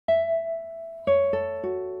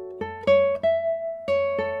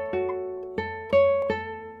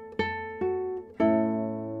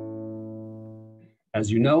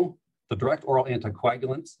As you know, the direct oral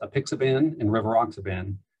anticoagulants, Apixaban and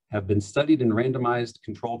Rivaroxaban, have been studied in randomized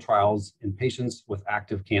controlled trials in patients with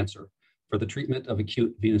active cancer for the treatment of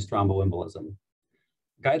acute venous thromboembolism.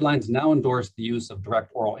 Guidelines now endorse the use of direct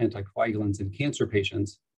oral anticoagulants in cancer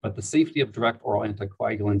patients, but the safety of direct oral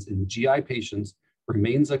anticoagulants in GI patients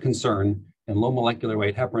remains a concern, and low molecular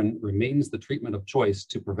weight heparin remains the treatment of choice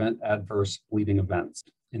to prevent adverse bleeding events.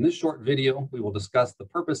 In this short video, we will discuss the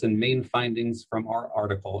purpose and main findings from our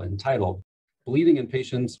article entitled Bleeding in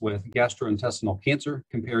Patients with Gastrointestinal Cancer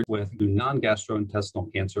Compared with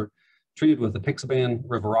Non-Gastrointestinal Cancer Treated with Apixaban,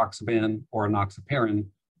 Rivaroxaban, or Enoxaparin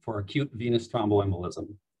for Acute Venous Thromboembolism.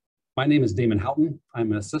 My name is Damon Houghton.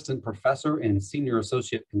 I'm an assistant professor and senior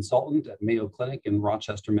associate consultant at Mayo Clinic in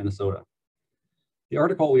Rochester, Minnesota. The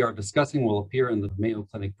article we are discussing will appear in the Mayo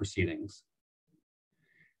Clinic Proceedings.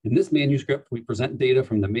 In this manuscript, we present data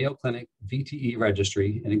from the Mayo Clinic VTE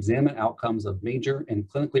registry and examine outcomes of major and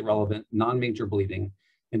clinically relevant non-major bleeding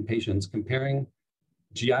in patients comparing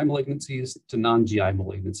GI malignancies to non-GI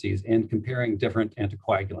malignancies and comparing different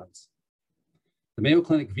anticoagulants. The Mayo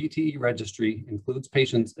Clinic VTE registry includes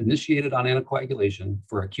patients initiated on anticoagulation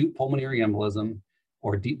for acute pulmonary embolism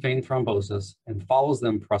or deep vein thrombosis and follows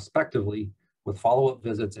them prospectively with follow-up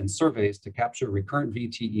visits and surveys to capture recurrent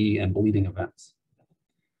VTE and bleeding events.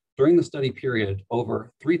 During the study period,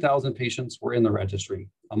 over 3,000 patients were in the registry,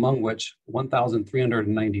 among which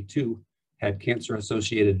 1,392 had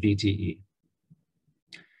cancer-associated VTE.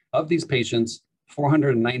 Of these patients,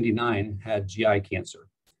 499 had GI cancer.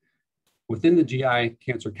 Within the GI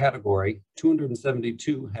cancer category,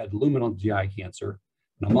 272 had luminal GI cancer,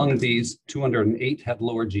 and among these, 208 had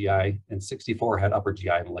lower GI and 64 had upper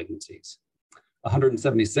GI malignancies.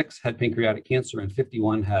 176 had pancreatic cancer and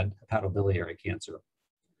 51 had hepatobiliary cancer.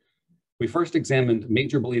 We first examined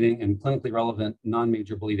major bleeding and clinically relevant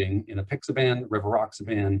non-major bleeding in Apixaban,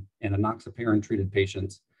 Rivaroxaban, and Enoxaparin treated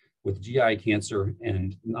patients with GI cancer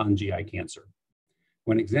and non-GI cancer.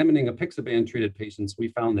 When examining Apixaban treated patients, we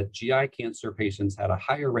found that GI cancer patients had a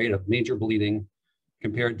higher rate of major bleeding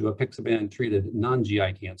compared to Apixaban treated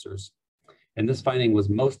non-GI cancers. And this finding was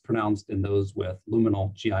most pronounced in those with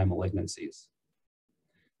luminal GI malignancies.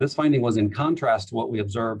 This finding was in contrast to what we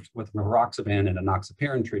observed with Rivaroxaban and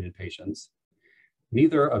Enoxaparin treated patients.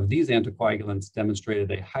 Neither of these anticoagulants demonstrated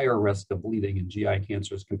a higher risk of bleeding in GI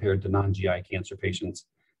cancers compared to non-GI cancer patients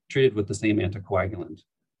treated with the same anticoagulant.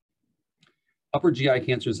 Upper GI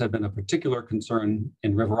cancers have been a particular concern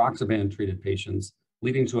in Rivaroxaban treated patients,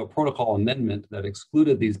 leading to a protocol amendment that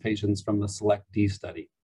excluded these patients from the SELECT-D study.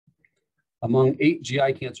 Among 8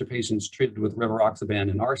 GI cancer patients treated with Rivaroxaban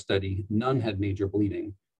in our study, none had major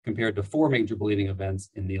bleeding, compared to 4 major bleeding events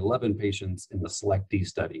in the 11 patients in the SELECT-D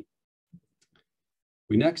study.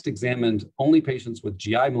 We next examined only patients with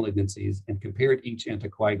GI malignancies and compared each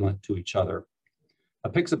anticoagulant to each other.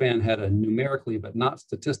 Apixaban had a numerically but not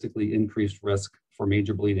statistically increased risk for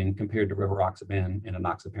major bleeding compared to Rivaroxaban and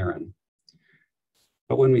Enoxaparin.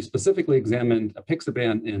 But when we specifically examined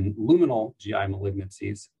Apixaban in luminal GI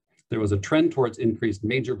malignancies, there was a trend towards increased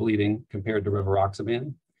major bleeding compared to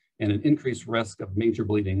Rivaroxaban and an increased risk of major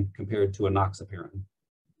bleeding compared to Enoxaparin.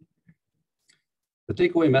 The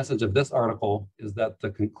takeaway message of this article is that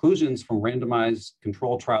the conclusions from randomized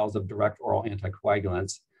controlled trials of direct oral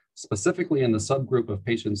anticoagulants, specifically in the subgroup of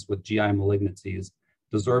patients with GI malignancies,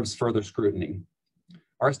 deserves further scrutiny.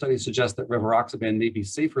 Our study suggests that Rivaroxaban may be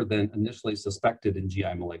safer than initially suspected in GI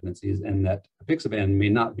malignancies and that Apixaban may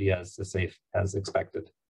not be as safe as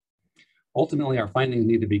expected. Ultimately, our findings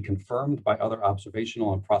need to be confirmed by other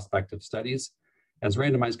observational and prospective studies, as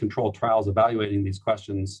randomized controlled trials evaluating these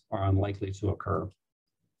questions are unlikely to occur.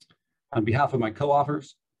 On behalf of my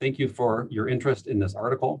co-authors, thank you for your interest in this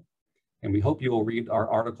article, and we hope you will read our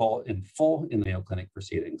article in full in the Mayo Clinic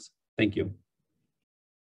Proceedings. Thank you.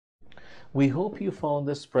 We hope you found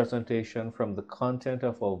this presentation from the content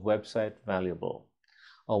of our website valuable.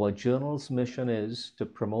 Our journal's mission is to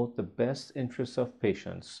promote the best interests of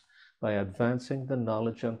patients by advancing the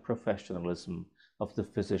knowledge and professionalism of the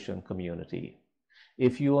physician community.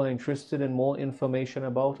 If you are interested in more information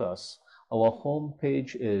about us, our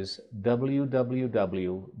homepage is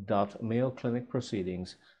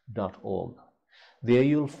www.mayoclinicproceedings.org. There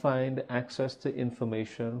you'll find access to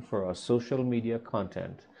information for our social media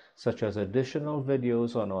content, such as additional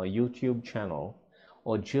videos on our YouTube channel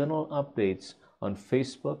or journal updates on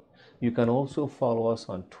Facebook. You can also follow us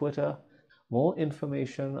on Twitter. More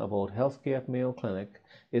information about healthcare at Mayo Clinic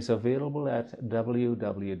is available at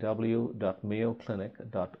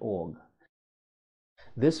www.mayoclinic.org.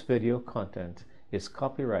 This video content is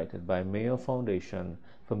copyrighted by Mayo Foundation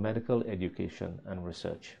for Medical Education and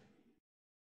Research.